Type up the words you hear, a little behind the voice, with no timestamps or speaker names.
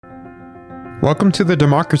Welcome to the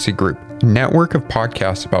Democracy Group, a network of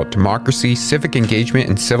podcasts about democracy, civic engagement,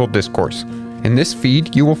 and civil discourse. In this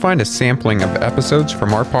feed, you will find a sampling of episodes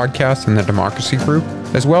from our podcast in the Democracy Group,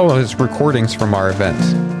 as well as recordings from our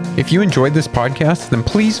events. If you enjoyed this podcast, then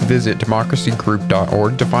please visit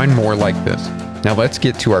democracygroup.org to find more like this. Now let's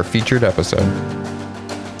get to our featured episode.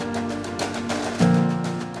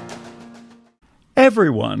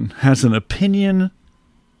 Everyone has an opinion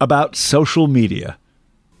about social media.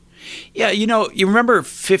 Yeah, you remember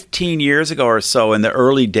 15 years ago or so in the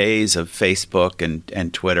early days of Facebook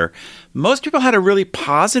and Twitter, most people had a really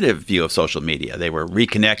positive view of social media. They were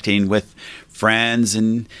reconnecting with friends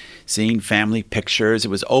and seeing family pictures. It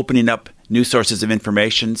was opening up new sources of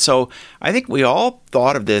information. So I think we all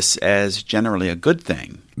thought of this as generally a good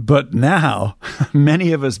thing. But now,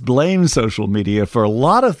 many of us blame social media for a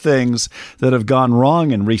lot of things that have gone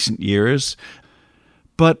wrong in recent years.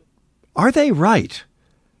 But are they right?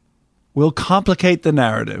 We'll complicate the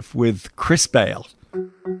narrative with Chris Bail.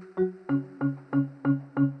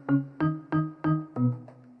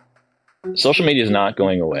 Social media is not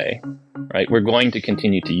going away, right? We're going to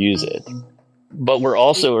continue to use it. But we're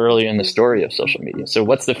also early in the story of social media. So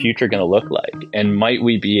what's the future going to look like? And might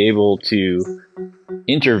we be able to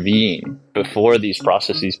intervene before these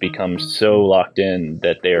processes become so locked in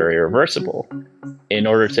that they are irreversible in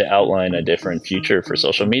order to outline a different future for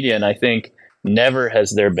social media? And I think never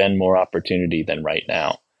has there been more opportunity than right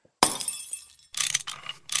now.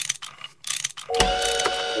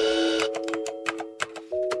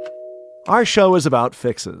 Our show is about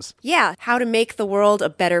fixes. Yeah, how to make the world a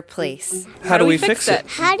better place. How do we fix it?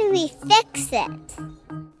 How do we fix it?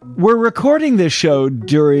 We're recording this show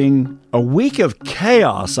during a week of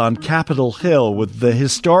chaos on Capitol Hill with the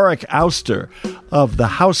historic ouster of the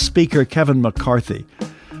House Speaker Kevin McCarthy.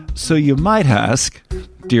 So you might ask,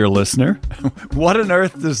 dear listener, what on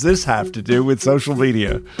earth does this have to do with social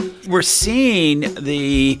media? We're seeing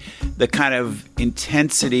the kind of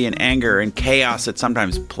intensity and anger and chaos that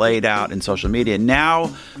sometimes played out in social media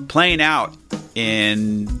now playing out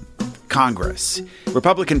in Congress.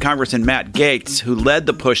 Republican Congressman Matt Gaetz, who led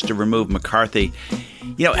the push to remove McCarthy,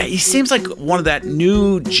 he seems like one of that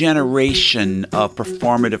new generation of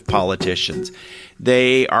performative politicians.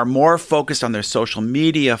 They are more focused on their social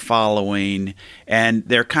media following and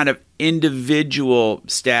their kind of individual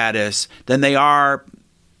status than they are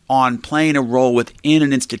on playing a role within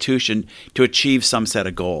an institution to achieve some set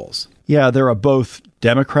of goals. Yeah, there are both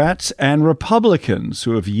Democrats and Republicans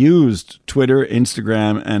who have used Twitter,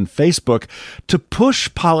 Instagram, and Facebook to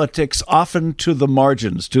push politics often to the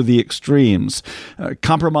margins, to the extremes.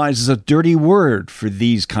 Compromise is a dirty word for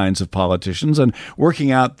these kinds of politicians, and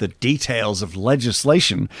working out the details of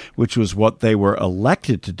legislation, which was what they were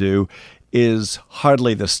elected to do, is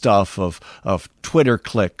hardly the stuff of Twitter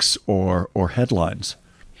clicks or headlines.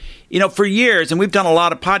 For years, and we've done a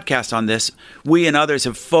lot of podcasts on this, we and others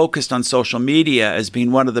have focused on social media as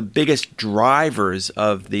being one of the biggest drivers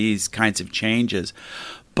of these kinds of changes.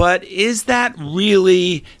 But is that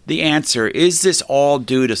really the answer? Is this all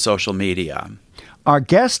due to social media? Our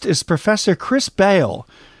guest is Professor Chris Bail,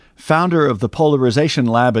 founder of the Polarization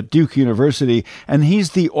Lab at Duke University, and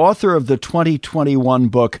he's the author of the 2021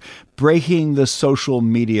 book, Breaking the Social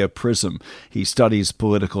Media Prism. He studies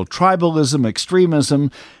political tribalism,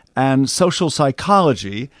 extremism, and social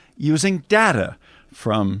psychology using data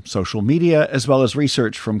from social media as well as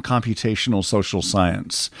research from computational social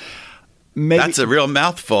science. That's a real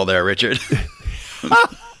mouthful there, Richard.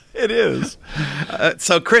 It is.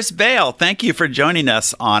 So Chris Bail, thank you for joining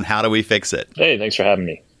us on How Do We Fix It? Hey, thanks for having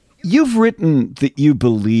me. You've written that you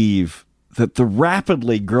believe that the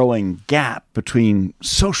rapidly growing gap between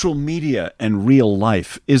social media and real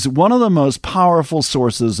life is one of the most powerful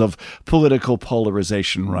sources of political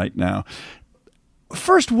polarization right now.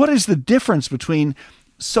 First, what is the difference between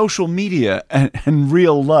social media and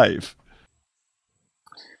real life?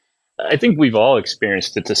 I think we've all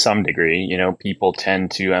experienced it to some degree. People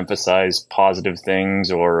tend to emphasize positive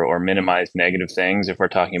things or minimize negative things if we're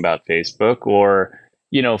talking about Facebook, or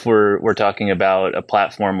if we're talking about a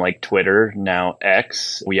platform like Twitter, now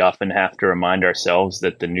X, we often have to remind ourselves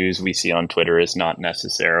that the news we see on Twitter is not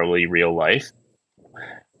necessarily real life.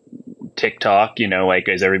 TikTok,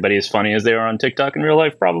 is everybody as funny as they are on TikTok in real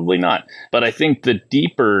life? Probably not. But I think the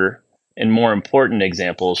deeper and more important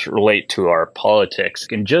examples relate to our politics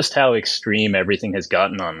and just how extreme everything has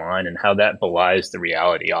gotten online and how that belies the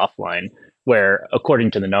reality offline, where, according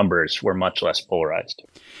to the numbers, we're much less polarized.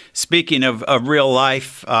 Speaking of real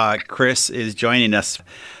life, Chris is joining us.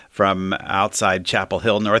 from outside Chapel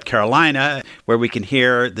Hill, North Carolina, where we can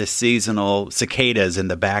hear the seasonal cicadas in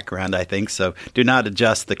the background, I think. So do not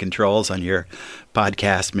adjust the controls on your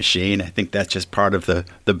podcast machine. I think that's just part of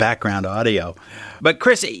the background audio. But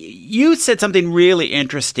Chris, you said something really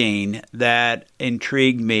interesting that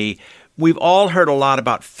intrigued me. We've all heard a lot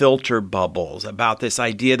about filter bubbles, about this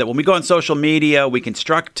idea that when we go on social media, we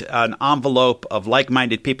construct an envelope of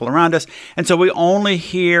like-minded people around us. And so we only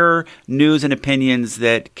hear news and opinions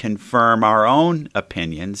that confirm our own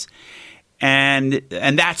opinions. And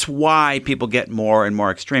that's why people get more and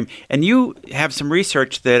more extreme. And you have some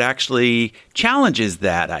research that actually challenges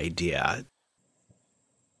that idea.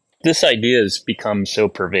 This idea has become so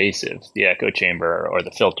pervasive, the echo chamber or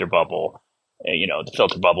the filter bubble. The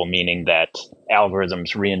filter bubble meaning that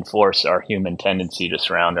algorithms reinforce our human tendency to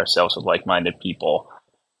surround ourselves with like-minded people,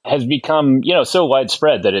 has become, so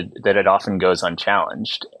widespread that it often goes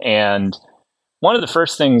unchallenged. And one of the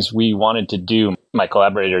first things we wanted to do, my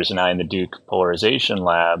collaborators and I in the Duke Polarization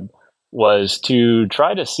Lab, was to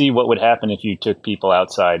try to see what would happen if you took people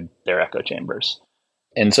outside their echo chambers.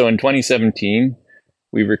 And so in 2017,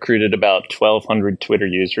 we recruited about 1,200 Twitter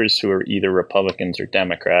users who are either Republicans or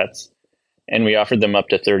Democrats. And we offered them up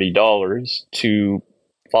to $30 to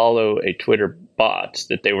follow a Twitter bot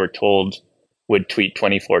that they were told would tweet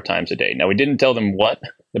 24 times a day. Now, we didn't tell them what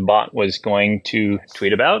the bot was going to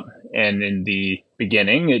tweet about. And in the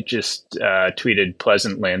beginning, it just tweeted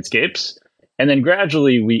pleasant landscapes. And then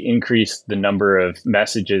gradually, we increased the number of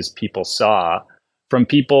messages people saw from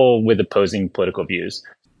people with opposing political views.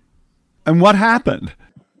 And what happened?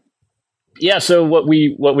 Yeah, so what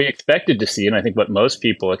we expected to see, and I think what most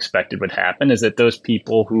people expected would happen, is that those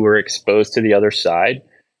people who were exposed to the other side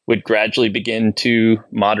would gradually begin to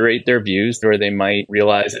moderate their views, or they might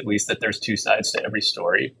realize at least that there's two sides to every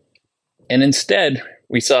story. And instead,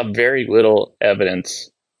 we saw very little evidence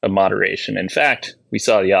of moderation. In fact, we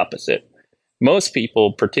saw the opposite. Most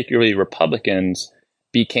people, particularly Republicans,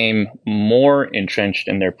 became more entrenched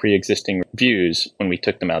in their pre-existing views when we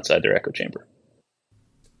took them outside their echo chamber.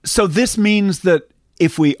 So this means that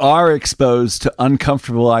if we are exposed to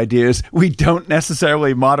uncomfortable ideas, we don't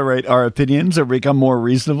necessarily moderate our opinions or become more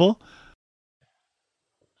reasonable?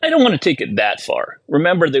 I don't want to take it that far.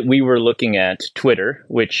 Remember that we were looking at Twitter,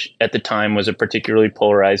 which at the time was a particularly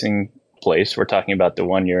polarizing place. We're talking about the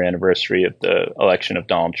 1-year anniversary of the election of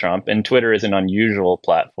Donald Trump. And Twitter is an unusual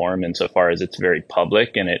platform insofar as it's very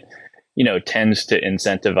public and it tends to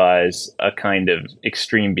incentivize a kind of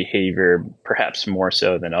extreme behavior, perhaps more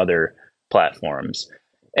so than other platforms.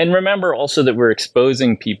 And remember also that we're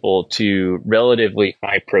exposing people to relatively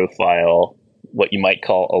high profile, what you might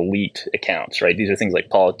call elite accounts, right? These are things like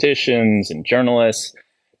politicians and journalists.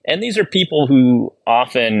 And these are people who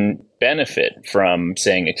often benefit from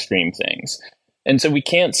saying extreme things. And so we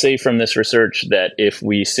can't say from this research that if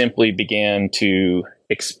we simply began to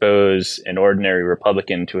expose an ordinary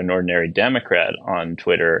Republican to an ordinary Democrat on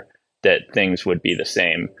Twitter, that things would be the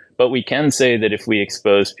same. But we can say that if we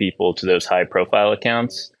expose people to those high profile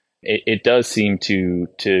accounts, it does seem to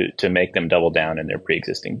make them double down in their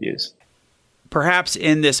pre-existing views. Perhaps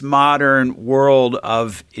in this modern world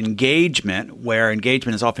of engagement, where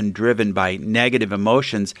engagement is often driven by negative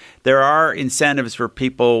emotions, there are incentives for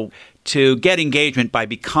people to get engagement by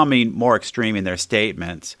becoming more extreme in their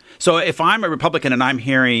statements. So if I'm a Republican and I'm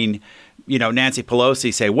hearing, Nancy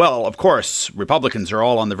Pelosi say, well, of course, Republicans are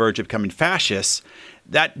all on the verge of becoming fascists,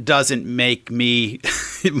 that doesn't make me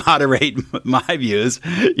moderate my views,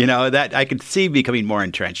 that I could see becoming more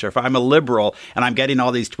entrenched. Or if I'm a liberal and I'm getting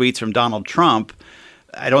all these tweets from Donald Trump,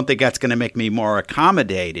 I don't think that's going to make me more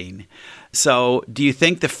accommodating. So do you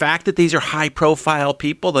think the fact that these are high-profile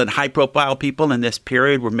people, that high-profile people in this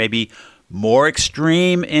period were maybe more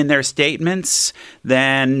extreme in their statements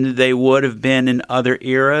than they would have been in other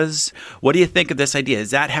eras? What do you think of this idea?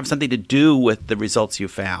 Does that have something to do with the results you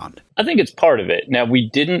found? I think it's part of it. Now, we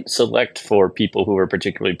didn't select for people who were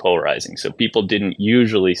particularly polarizing. So people didn't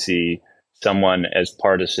usually see someone as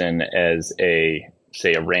partisan as a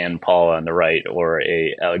Rand Paul on the right or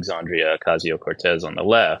a Alexandria Ocasio-Cortez on the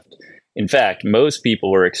left. In fact, most people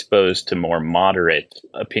were exposed to more moderate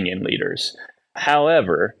opinion leaders.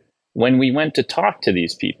 However, when we went to talk to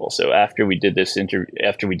these people, so after we did this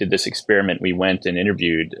experiment, we went and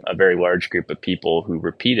interviewed a very large group of people who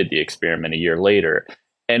repeated the experiment a year later.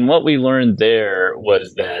 And what we learned there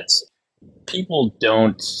was that people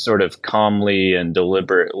don't sort of calmly and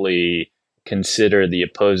deliberately consider the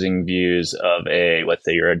opposing views of let's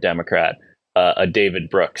say you're a Democrat, a David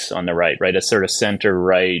Brooks on the right, a sort of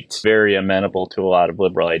center-right, very amenable to a lot of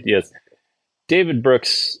liberal ideas. David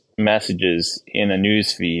Brooks' messages in a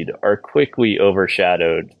news feed are quickly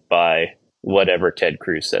overshadowed by whatever Ted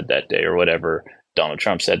Cruz said that day or whatever Donald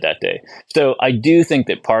Trump said that day. So I do think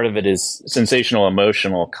that part of it is sensational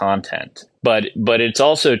emotional content. But it's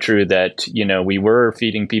also true that, we were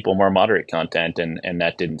feeding people more moderate content, and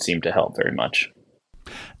that didn't seem to help very much.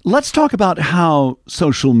 Let's talk about how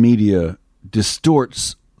social media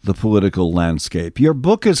distorts the political landscape. Your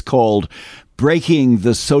book is called Breaking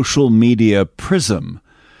the Social Media Prism.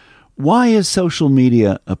 Why is social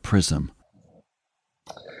media a prism?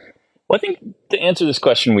 Well, I think to answer this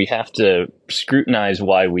question, we have to scrutinize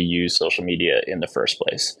why we use social media in the first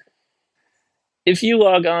place. If you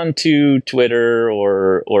log on to Twitter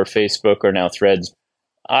or Facebook or now Threads,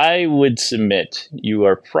 I would submit you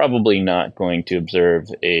are probably not going to observe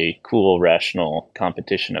a cool, rational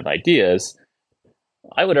competition of ideas.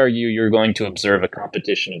 I would argue you're going to observe a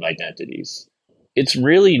competition of identities. It's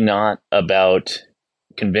really not about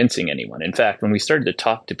convincing anyone. In fact, when we started to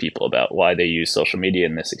talk to people about why they use social media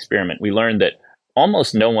in this experiment, we learned that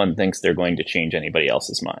almost no one thinks they're going to change anybody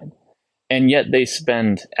else's mind. And yet they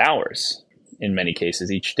spend hours, in many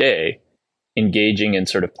cases each day, engaging in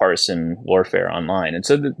sort of partisan warfare online. And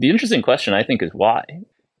so the interesting question, I think, is why?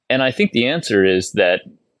 And I think the answer is that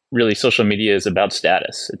really social media is about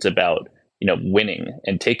status. It's about, winning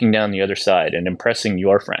and taking down the other side and impressing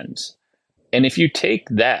your friends. And if you take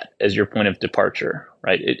that as your point of departure,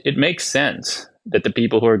 right, it makes sense that the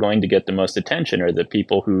people who are going to get the most attention are the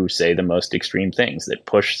people who say the most extreme things, that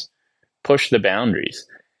push the boundaries.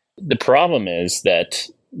 The problem is that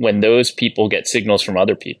when those people get signals from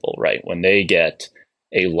other people, right, when they get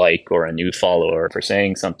a like or a new follower for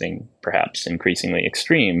saying something perhaps increasingly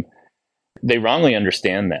extreme, they wrongly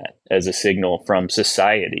understand that as a signal from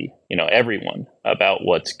society, everyone, about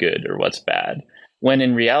what's good or what's bad. When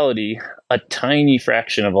in reality, a tiny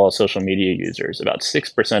fraction of all social media users, about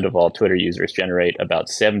 6% of all Twitter users, generate about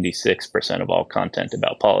 76% of all content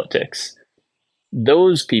about politics.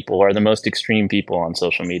 Those people are the most extreme people on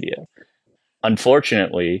social media.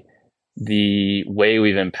 Unfortunately, the way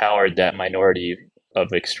we've empowered that minority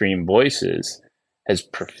of extreme voices has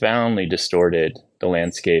profoundly distorted the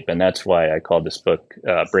landscape. And that's why I called this book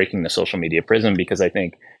Breaking the Social Media Prism, because I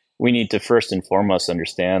think we need to first and foremost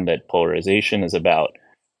understand that polarization is about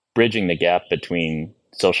bridging the gap between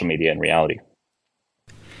social media and reality.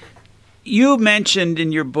 You mentioned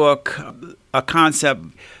in your book a concept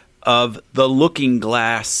of the looking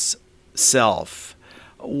glass self.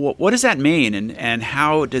 What does that mean, and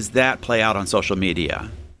how does that play out on social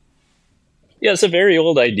media? Yeah, it's a very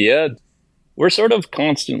old idea. We're sort of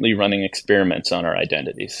constantly running experiments on our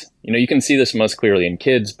identities. You can see this most clearly in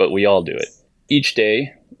kids, but we all do it. Each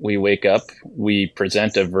day we wake up, we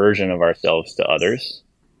present a version of ourselves to others,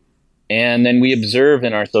 and then we observe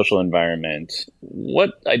in our social environment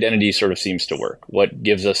what identity sort of seems to work, what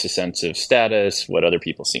gives us a sense of status, what other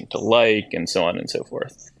people seem to like, and so on and so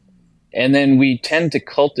forth. And then we tend to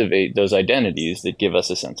cultivate those identities that give us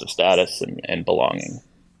a sense of status and belonging.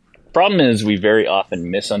 Problem is, we very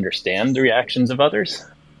often misunderstand the reactions of others,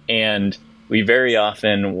 and we very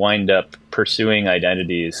often wind up pursuing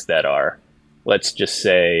identities that are, let's just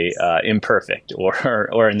say, imperfect,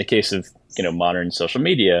 or in the case of modern social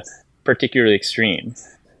media, particularly extreme.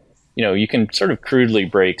 You can sort of crudely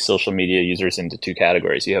break social media users into two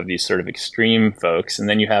categories. You have these sort of extreme folks, and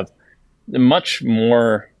then you have the much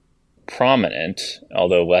more prominent,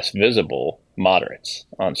 although less visible, moderates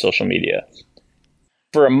on social media.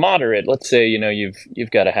 For a moderate, let's say,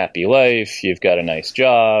 you've got a happy life, you've got a nice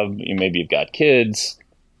job, maybe you've got kids.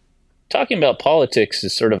 Talking about politics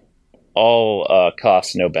is sort of all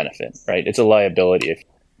cost, no benefit, right? It's a liability.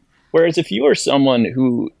 Whereas if you are someone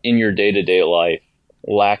who in your day-to-day life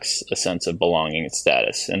lacks a sense of belonging and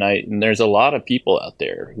status, and there's a lot of people out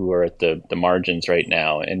there who are at the margins right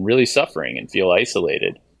now and really suffering and feel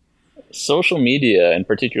isolated, social media, and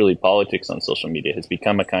particularly politics on social media, has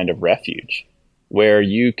become a kind of refuge where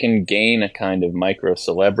you can gain a kind of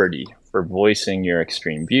micro-celebrity for voicing your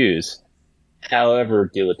extreme views,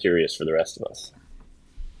 however deleterious for the rest of us.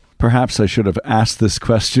 Perhaps I should have asked this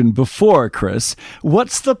question before, Chris.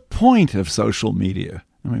 What's the point of social media?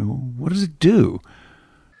 What does it do?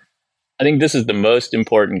 I think this is the most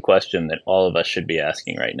important question that all of us should be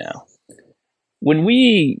asking right now. When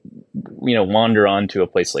we, wander onto a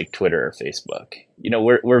place like Twitter or Facebook,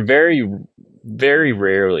 we're very, very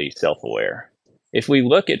rarely self-aware. If we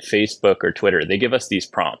look at Facebook or Twitter, they give us these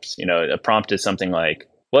prompts. A prompt is something like,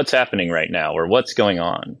 what's happening right now, or what's going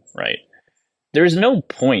on, right? There's no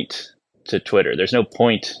point to Twitter. There's no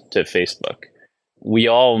point to Facebook. We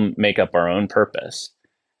all make up our own purpose.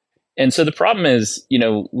 And so the problem is,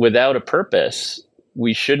 without a purpose,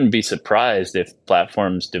 we shouldn't be surprised if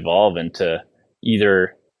platforms devolve into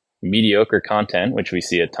either mediocre content, which we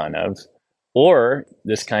see a ton of, or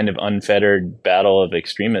this kind of unfettered battle of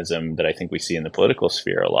extremism that I think we see in the political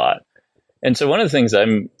sphere a lot. And so one of the things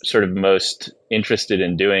I'm sort of most interested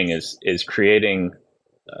in doing is creating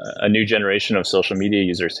a new generation of social media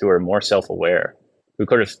users who are more self-aware, who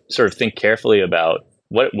sort of think carefully about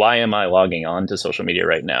why am I logging on to social media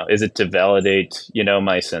right now? Is it to validate,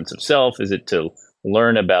 my sense of self? Is it to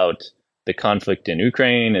learn about the conflict in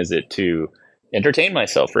Ukraine? Is it to entertain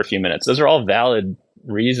myself for a few minutes? Those are all valid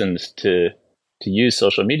reasons to use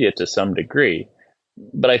social media to some degree.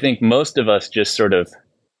 But I think most of us just sort of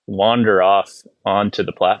wander off onto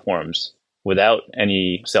the platforms without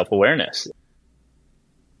any self-awareness.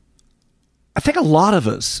 I think a lot of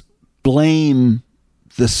us blame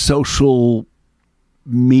the social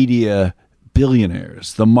media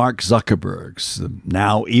billionaires, the Mark Zuckerbergs, the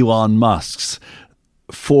now Elon Musks,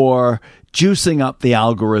 for juicing up the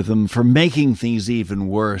algorithm, for making things even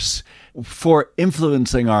worse, for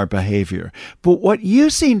influencing our behavior. But what you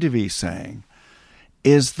seem to be saying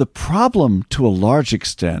is the problem, to a large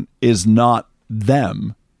extent, is not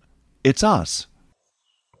them, it's us.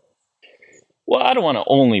 Well, I don't want to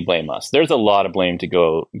only blame us. There's a lot of blame to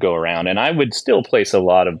go around, and I would still place a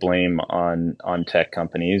lot of blame on tech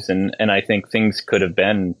companies. And I think things could have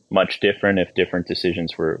been much different if different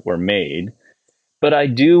decisions were made. But I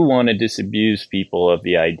do want to disabuse people of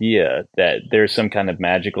the idea that there's some kind of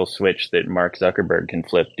magical switch that Mark Zuckerberg can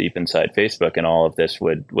flip deep inside Facebook, and all of this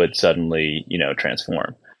would suddenly,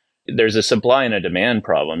 transform. There's a supply and a demand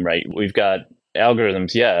problem, right? We've got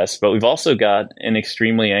algorithms, yes, but we've also got an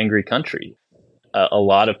extremely angry country. A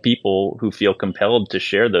lot of people who feel compelled to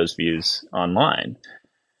share those views online.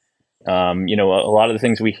 A lot of the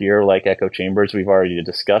things we hear, like echo chambers, we've already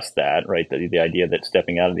discussed that, right? The idea that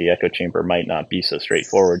stepping out of the echo chamber might not be so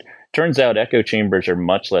straightforward. Turns out echo chambers are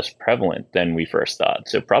much less prevalent than we first thought.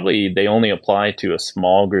 So probably they only apply to a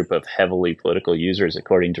small group of heavily political users,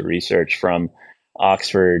 according to research from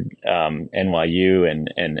Oxford, NYU,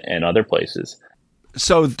 and other places.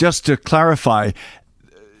 So just to clarify,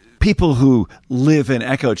 people who live in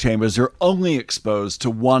echo chambers are only exposed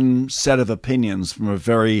to one set of opinions from a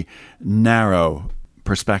very narrow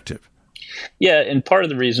perspective. Yeah, and part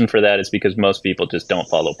of the reason for that is because most people just don't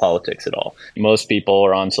follow politics at all. Most people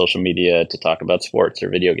are on social media to talk about sports or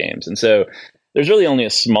video games. And so there's really only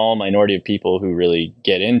a small minority of people who really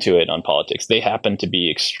get into it on politics. They happen to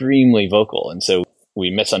be extremely vocal. And so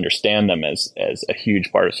we misunderstand them as a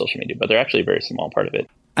huge part of social media, but they're actually a very small part of it.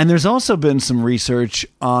 And there's also been some research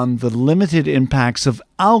on the limited impacts of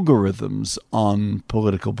algorithms on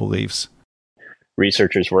political beliefs.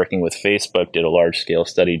 Researchers working with Facebook did a large-scale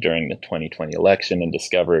study during the 2020 election and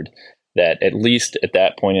discovered that at least at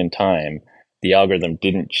that point in time, the algorithm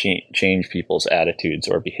didn't change people's attitudes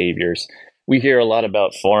or behaviors. We hear a lot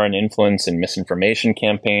about foreign influence and misinformation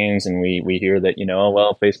campaigns, and we hear that,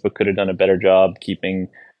 Facebook could have done a better job keeping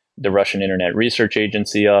the Russian Internet Research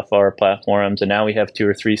Agency off our platforms. And now we have 2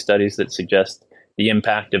 or 3 studies that suggest the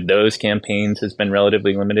impact of those campaigns has been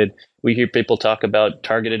relatively limited. We hear people talk about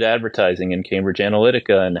targeted advertising in Cambridge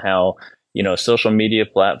Analytica and how, social media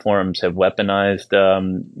platforms have weaponized,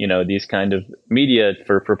 these kind of media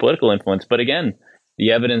for political influence. But again,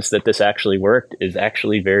 the evidence that this actually worked is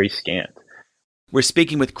actually very scant. We're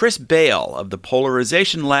speaking with Chris Bail of the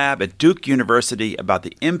Polarization Lab at Duke University about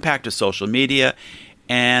the impact of social media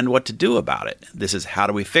and what to do about it. This is How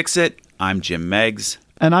Do We Fix It? I'm Jim Meigs.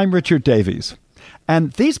 And I'm Richard Davies.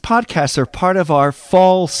 And these podcasts are part of our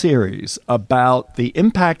fall series about the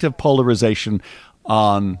impact of polarization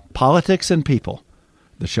on politics and people.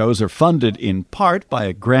 The shows are funded in part by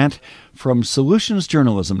a grant from Solutions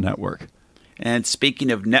Journalism Network. And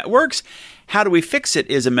speaking of networks, How Do We Fix It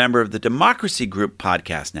is a member of the Democracy Group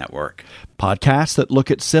podcast network. Podcasts that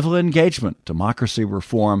look at civil engagement, democracy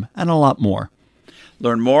reform, and a lot more.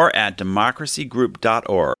 Learn more at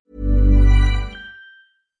democracygroup.org.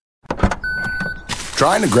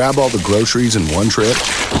 Trying to grab all the groceries in one trip?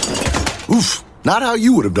 Oof, not how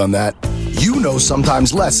you would have done that.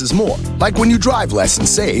 Sometimes less is more. Like when you drive less and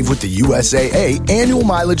save with the USAA annual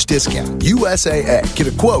mileage discount. USAA. Get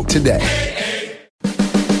a quote today.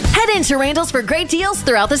 Head into Randall's for great deals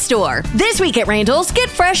throughout the store. This week at Randall's, get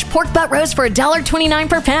fresh pork butt roast for $1.29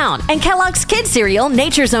 per pound and Kellogg's Kid Cereal,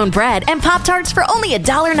 Nature's Own Bread, and Pop-Tarts for only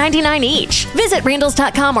 $1.99 each. Visit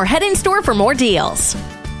Randalls.com or head in store for more deals.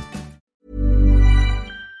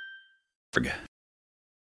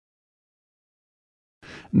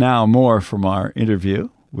 Now more from our interview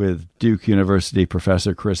with Duke University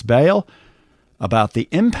professor Chris Bail about the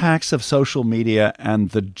impacts of social media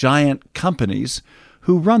and the giant companies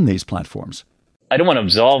who run these platforms. I don't want to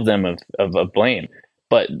absolve them of blame,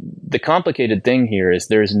 But the complicated thing here is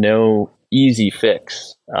there's no easy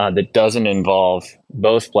fix that doesn't involve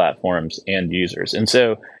both platforms and users. And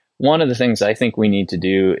so one of the things I think we need to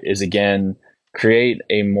do is, again, create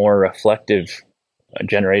a more reflective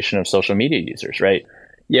generation of social media users, right?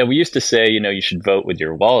 Yeah, we used to say, you should vote with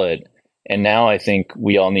your wallet. And now I think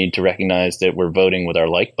we all need to recognize that we're voting with our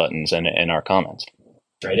like buttons and our comments,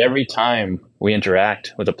 right? Every time we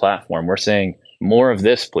interact with a platform, we're saying more of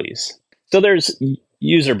this, please. So there's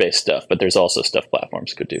user-based stuff, but there's also stuff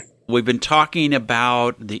platforms could do. We've been talking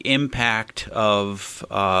about the impact of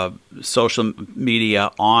social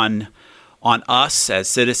media on us as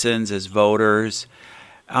citizens, as voters.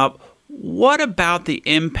 What about the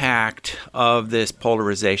impact of this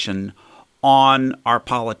polarization on our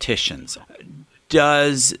politicians?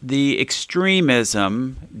 Does the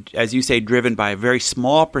extremism, as you say, driven by a very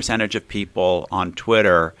small percentage of people on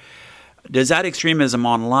Twitter, does that extremism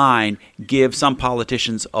online give some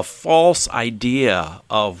politicians a false idea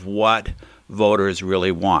of what voters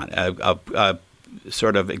really want? A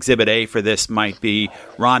sort of exhibit A for this might be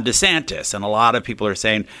Ron DeSantis. And a lot of people are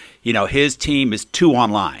saying, his team is too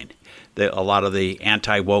online. A lot of the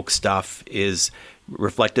anti-woke stuff is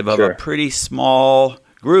reflective of a pretty small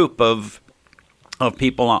group of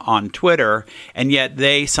people on Twitter, and yet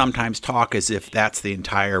they sometimes talk as if that's the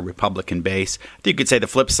entire Republican base. I think you could say the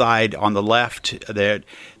flip side on the left, that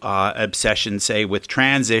obsession, say, with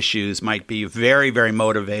trans issues might be very, very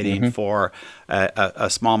motivating for a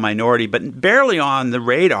small minority, but barely on the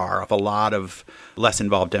radar of a lot of less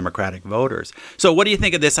involved Democratic voters. So what do you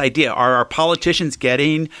think of this idea? Are our politicians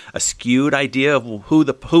getting a skewed idea of what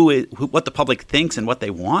the public thinks and what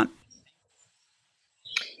they want?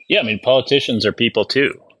 Yeah, I mean, politicians are people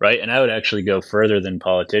too, right? And I would actually go further than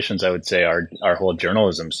politicians. I would say our whole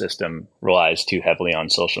journalism system relies too heavily on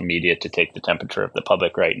social media to take the temperature of the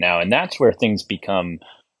public right now. And that's where things become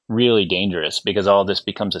really dangerous, because all this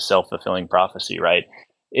becomes a self-fulfilling prophecy, right?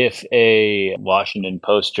 If a Washington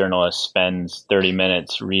Post journalist spends 30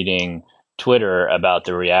 minutes reading Twitter about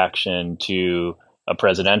the reaction to a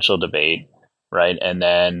presidential debate, right, and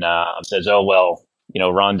then says, oh, well,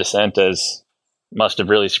 Ron DeSantis must have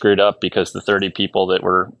really screwed up because the 30 people that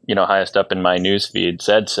were, highest up in my newsfeed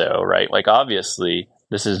said so, right? Like, obviously,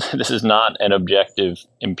 this is not an objective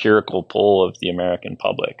empirical poll of the American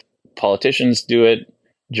public. Politicians do it,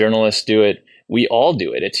 journalists do it, we all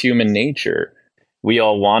do it. It's human nature. We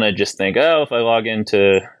all want to just think, oh, if I log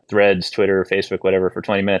into Threads, Twitter, Facebook, whatever, for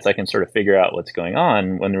 20 minutes, I can sort of figure out what's going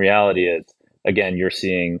on. When the reality is, again, you're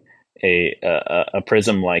seeing a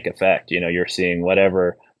prism-like effect. You're seeing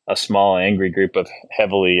whatever a small angry group of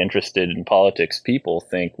heavily interested in politics people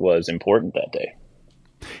think was important that day.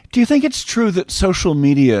 Do you think it's true that social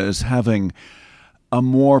media is having a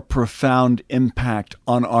more profound impact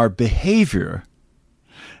on our behavior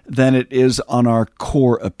than it is on our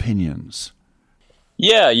core opinions?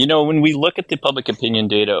 Yeah, when we look at the public opinion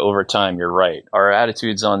data over time, you're right. Our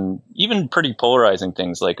attitudes on even pretty polarizing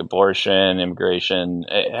things like abortion, immigration,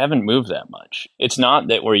 haven't moved that much. It's not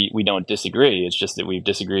that we don't disagree. It's just that we've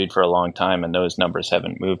disagreed for a long time and those numbers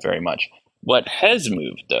haven't moved very much. What has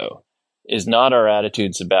moved, though, is not our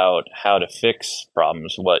attitudes about how to fix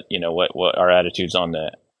problems, what our attitudes on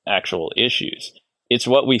the actual issues. It's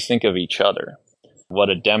what we think of each other, what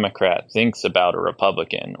a Democrat thinks about a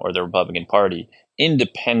Republican or the Republican Party,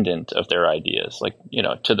 independent of their ideas,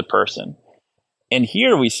 to the person. And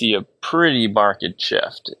here we see a pretty marked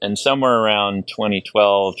shift. And somewhere around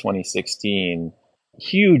 2012, 2016,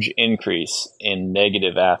 huge increase in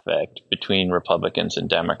negative affect between Republicans and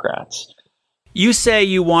Democrats. You say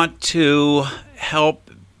you want to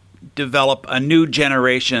help develop a new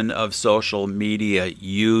generation of social media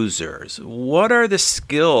users. What are the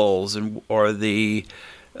skills or the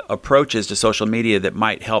approaches to social media that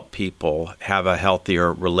might help people have a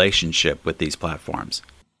healthier relationship with these platforms?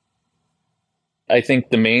 I think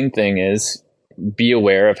the main thing is be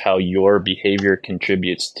aware of how your behavior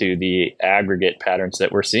contributes to the aggregate patterns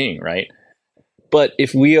that we're seeing, right? But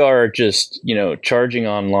if we are just, charging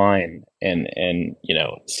online and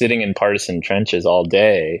sitting in partisan trenches all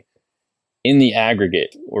day, in the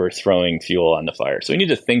aggregate, we're throwing fuel on the fire. So we need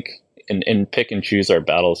to think and pick and choose our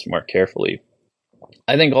battles more carefully.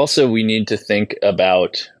 I think also we need to think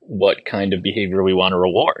about what kind of behavior we want to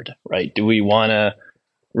reward, right? Do we want to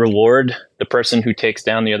reward the person who takes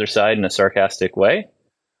down the other side in a sarcastic way?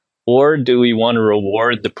 Or do we want to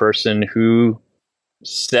reward the person who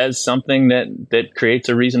says something that creates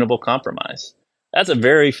a reasonable compromise? That's a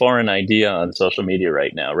very foreign idea on social media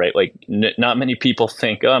right now, right? Like not many people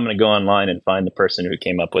think, oh, I'm going to go online and find the person who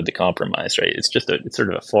came up with the compromise, right? It's sort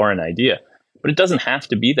of a foreign idea, but it doesn't have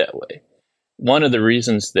to be that way. one of the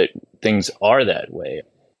reasons that things are that way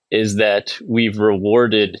is that we've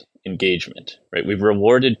rewarded engagement, right? We've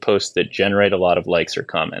rewarded posts that generate a lot of likes or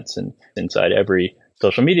comments and inside every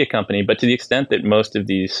social media company. But to the extent that most of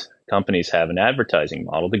these companies have an advertising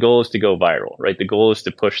model, the goal is to go viral, right? The goal is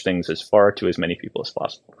to push things as far to as many people as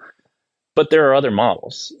possible. But there are other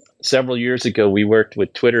models. Several years ago, we worked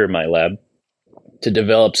with Twitter in my lab to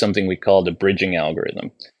develop something we called a bridging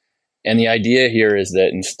algorithm. And the idea here is that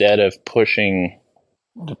instead of pushing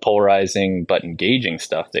the polarizing but engaging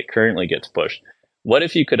stuff that currently gets pushed, what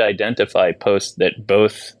if you could identify posts that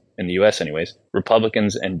both, in the US anyways,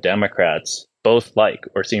 Republicans and Democrats both like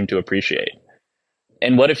or seem to appreciate?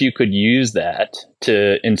 And what if you could use that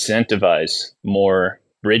to incentivize more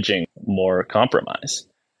bridging, more compromise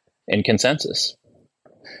and consensus?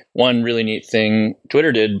 One really neat thing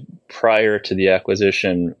Twitter did prior to the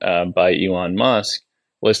acquisition by Elon Musk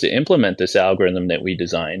was to implement this algorithm that we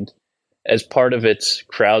designed as part of its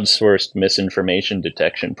crowdsourced misinformation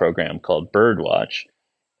detection program called Birdwatch.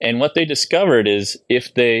 And what they discovered is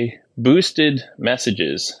if they boosted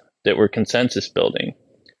messages that were consensus building,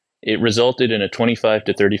 it resulted in a 25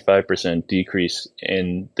 to 35% decrease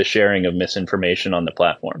in the sharing of misinformation on the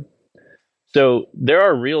platform. So there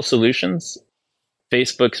are real solutions.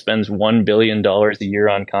 Facebook spends $1 billion a year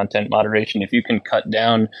on content moderation. If you can cut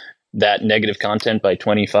down that negative content by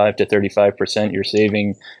 25 to 35%, you're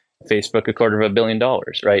saving Facebook $250 million,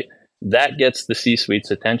 right? That gets the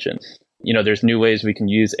C-suite's attention. You know, there's new ways we can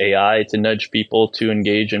use AI to nudge people to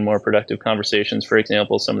engage in more productive conversations. For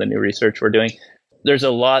example, some of the new research we're doing. There's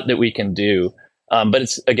a lot that we can do, but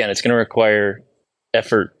it's going to require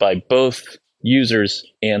effort by both users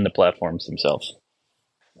and the platforms themselves.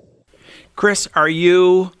 Chris, are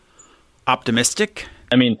you optimistic?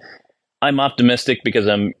 I mean, I'm optimistic because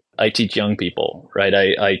I teach young people, right?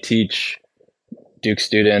 I teach Duke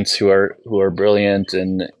students who are brilliant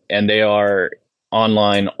and they are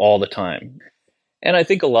online all the time. And I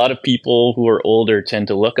think a lot of people who are older tend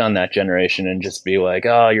to look on that generation and just be like,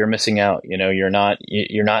 oh, you're missing out. You know, you're not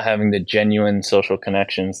having the genuine social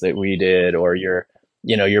connections that we did, or you're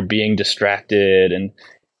being distracted.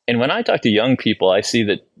 And when I talk to young people, I see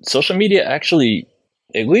that social media actually,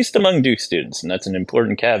 at least among Duke students, and that's an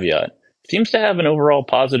important caveat, seems to have an overall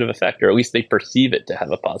positive effect, or at least they perceive it to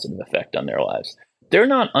have a positive effect on their lives. They're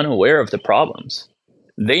not unaware of the problems.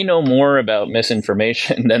 They know more about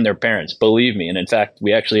misinformation than their parents, believe me. And in fact,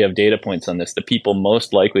 we actually have data points on this. The people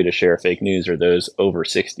most likely to share fake news are those over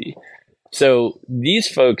 60. So these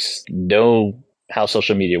folks know how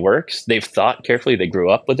social media works. They've thought carefully. They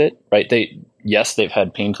grew up with it, right? They've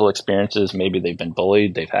had painful experiences. Maybe they've been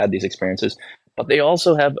bullied. They've had these experiences, but they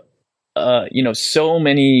also have so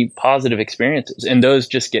many positive experiences, and those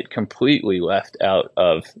just get completely left out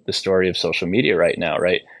of the story of social media right now,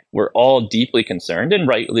 right? We're all deeply concerned, and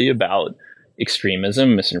rightly, about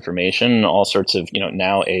extremism, misinformation, all sorts of,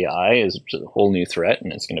 now AI is a whole new threat,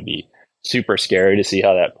 and it's going to be super scary to see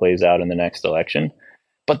how that plays out in the next election.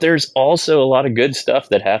 But there's also a lot of good stuff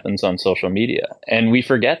that happens on social media, and we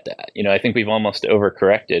forget that. I think we've almost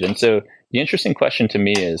overcorrected. And so the interesting question to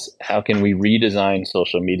me is, how can we redesign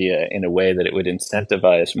social media in a way that it would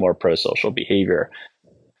incentivize more pro-social behavior?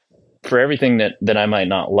 For everything that I might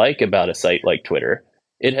not like about a site like Twitter,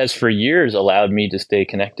 it has for years allowed me to stay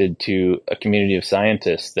connected to a community of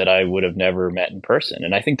scientists that I would have never met in person.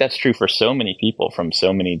 And I think that's true for so many people from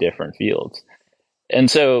so many different fields. And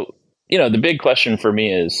so, the big question for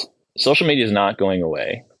me is, social media is not going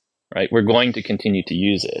away, right? We're going to continue to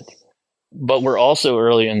use it. But we're also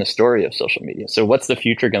early in the story of social media. So what's the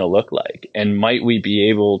future going to look like? And might we be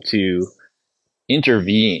able to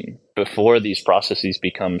intervene before these processes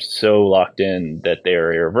become so locked in that they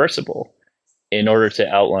are irreversible in order to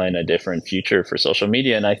outline a different future for social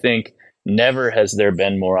media? And I think never has there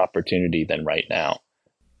been more opportunity than right now.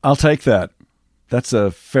 I'll take that. That's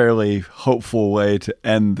a fairly hopeful way to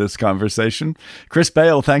end this conversation. Chris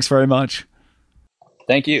Bail, thanks very much.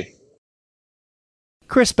 Thank you.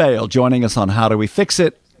 Chris Bail joining us on How Do We Fix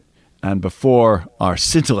It? And before our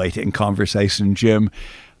scintillating conversation, Jim,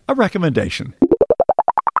 a recommendation.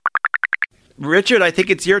 Richard, I think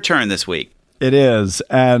it's your turn this week. It is,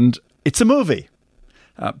 and it's a movie,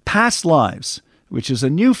 Past Lives, which is a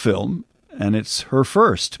new film, and it's her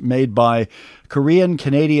first, made by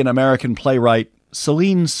Korean-Canadian-American playwright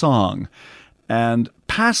Celine Song. And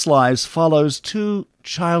Past Lives follows two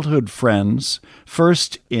childhood friends,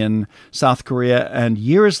 first in South Korea and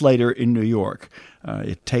years later in New York.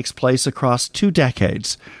 It takes place across 2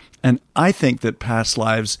 decades. And I think that Past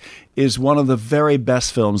Lives is one of the very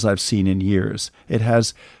best films I've seen in years. It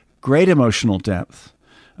has great emotional depth,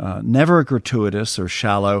 never gratuitous or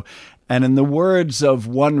shallow, And in the words of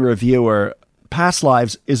one reviewer, Past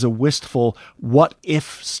Lives is a wistful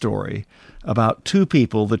what-if story about two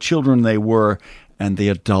people, the children they were and the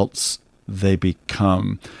adults they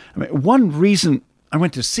become. I mean, one reason I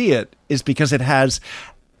went to see it is because it has,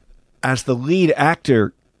 as the lead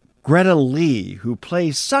actor, Greta Lee, who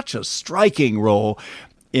plays such a striking role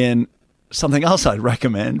in something else I'd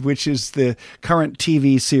recommend, which is the current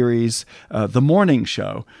TV series, The Morning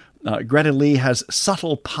Show. Greta Lee has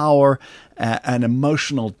subtle power and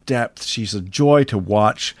emotional depth. She's a joy to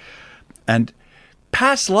watch. And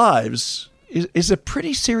Past Lives is a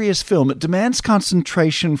pretty serious film. It demands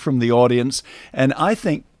concentration from the audience, and I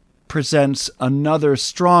think presents another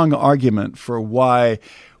strong argument for why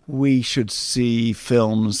we should see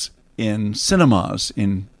films in cinemas,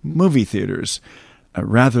 in movie theaters,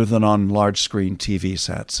 rather than on large-screen TV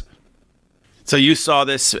sets. So you saw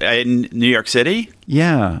this in New York City?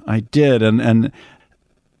 Yeah, I did. And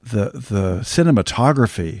the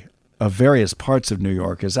cinematography of various parts of New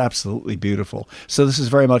York is absolutely beautiful. So this is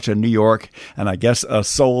very much a New York and I guess a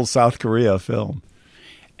Seoul, South Korea film.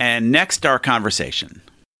 And next, our conversation.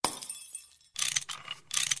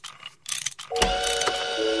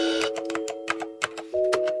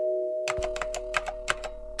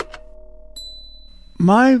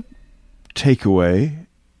 My takeaway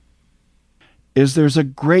is there's a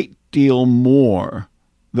great deal more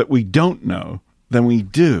that we don't know than we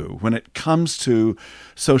do when it comes to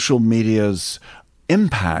social media's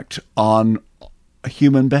impact on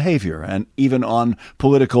human behavior and even on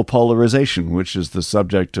political polarization, which is the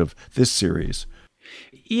subject of this series.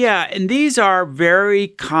 Yeah, and these are very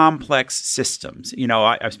complex systems. You know,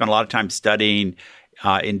 I've spent a lot of time studying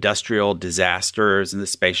industrial disasters and the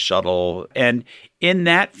space shuttle. And in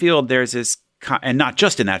that field, there's this, and not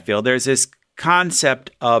just in that field, there's this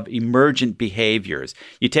concept of emergent behaviors.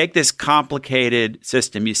 You take this complicated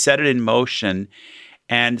system, you set it in motion,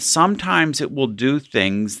 and sometimes it will do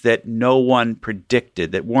things that no one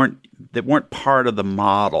predicted, that weren't part of the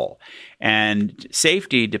model. And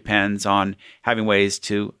safety depends on having ways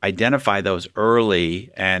to identify those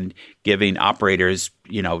early and giving operators,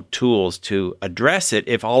 tools to address it.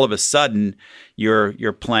 If all of a sudden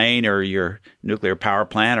your plane or your nuclear power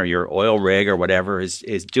plant or your oil rig or whatever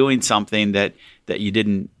is doing something that you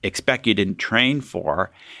didn't expect, you didn't train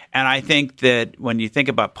for. And I think that when you think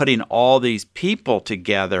about putting all these people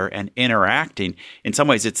together and interacting, in some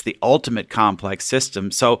ways it's the ultimate complex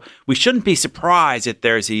system. So we shouldn't be surprised that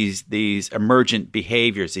there's these emergent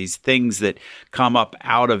behaviors, these things that come up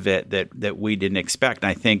out of it that we didn't expect.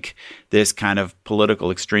 And I think this kind of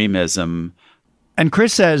political extremism. And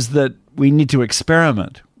Chris says that we need to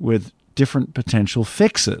experiment with different potential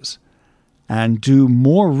fixes and do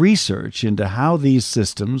more research into how these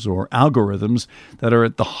systems or algorithms that are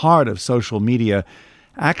at the heart of social media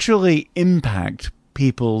actually impact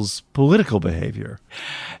people's political behavior.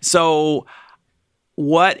 So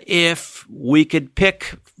what if we could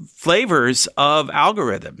pick flavors of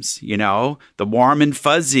algorithms, the warm and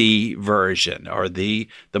fuzzy version or the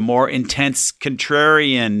more intense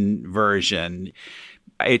contrarian version?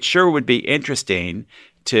 It sure would be interesting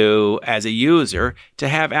to, as a user, to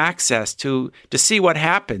have access to see what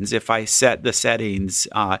happens if I set the settings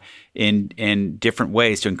in different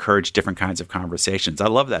ways to encourage different kinds of conversations. I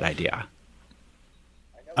love that idea.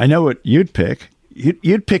 I know what you'd pick.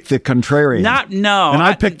 You'd pick the contrarian. And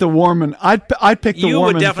I'd pick the warm and I'd pick the warm and fuzzy. You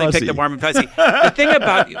would definitely pick the warm and fuzzy. The thing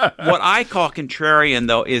about what I call contrarian,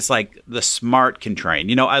 though, is like the smart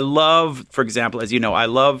contrarian. I love, for example, as you know, I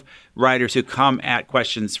love writers who come at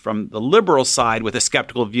questions from the liberal side with a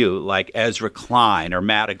skeptical view, like Ezra Klein or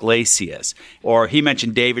Matt Iglesias. Or he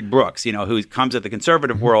mentioned David Brooks, who comes at the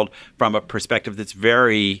conservative world from a perspective that's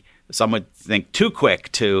very, some would think, too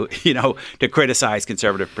quick to criticize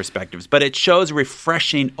conservative perspectives. But it shows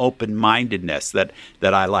refreshing open-mindedness that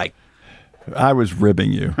I like. I was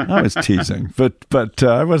ribbing you. I was teasing, but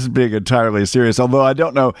I wasn't being entirely serious. Although I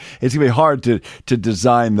don't know, it's gonna be hard to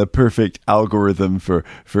design the perfect algorithm for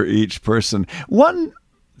each person. One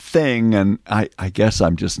thing, and I guess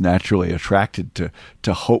I'm just naturally attracted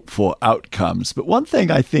to hopeful outcomes. But one thing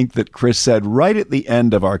I think that Chris said right at the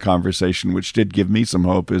end of our conversation, which did give me some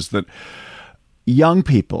hope, is that young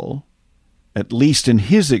people, at least in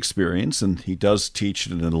his experience, and he does teach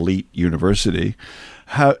at an elite university,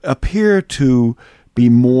 appear to be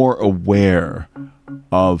more aware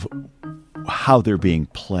of how they're being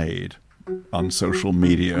played on social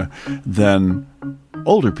media than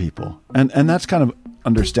older people. And that's kind of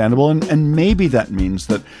understandable. And maybe that means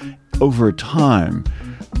that over time,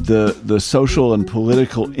 the social and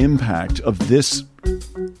political impact of this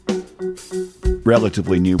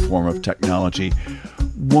relatively new form of technology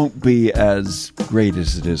won't be as great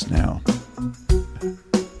as it is now.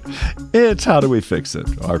 It's How Do We Fix It?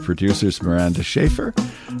 Our producer's Miranda Schaefer,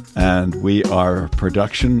 and we are a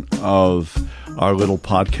production of our little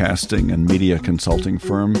podcasting and media consulting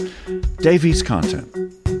firm, Davies Content.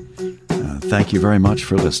 Thank you very much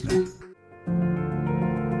for listening.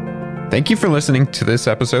 Thank you for listening to this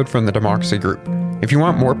episode from the Democracy Group. If you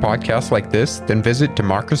want more podcasts like this, then visit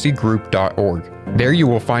democracygroup.org. There you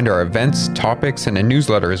will find our events, topics, and a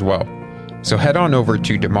newsletter as well. So head on over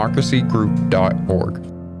to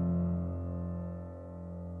democracygroup.org.